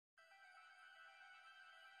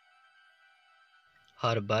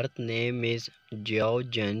Her birth name is Jiao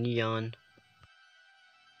Yan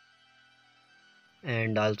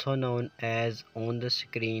and also known as On the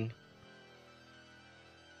Screen.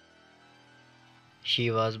 She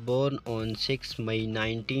was born on 6 May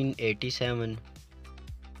 1987.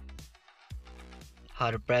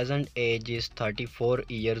 Her present age is 34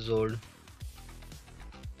 years old.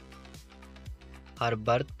 Her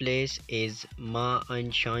birthplace is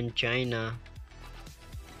Ma'anshan, China.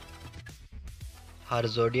 Her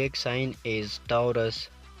zodiac sign is Taurus.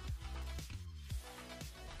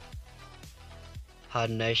 Her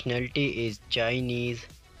nationality is Chinese.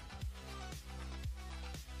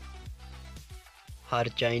 Her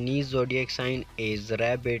Chinese zodiac sign is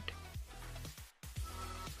Rabbit.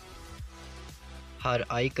 Her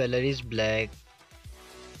eye color is black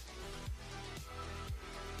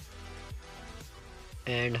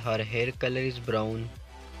and her hair color is brown.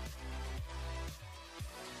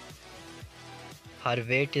 Her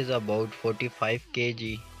weight is about 45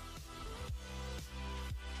 kg.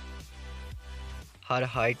 Her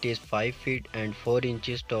height is 5 feet and 4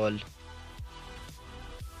 inches tall.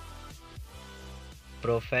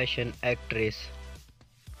 Profession actress.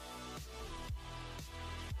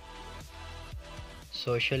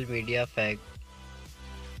 Social media fact.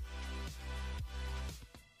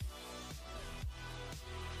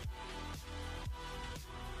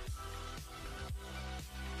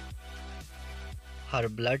 Her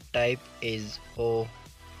blood type is O.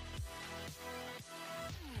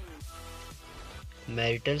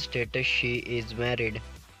 Marital status, she is married.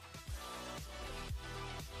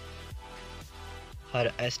 Her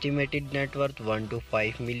estimated net worth $1 to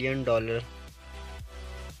 $5 million.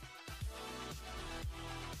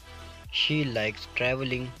 She likes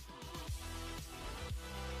traveling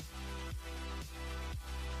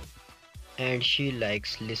and she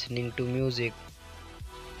likes listening to music.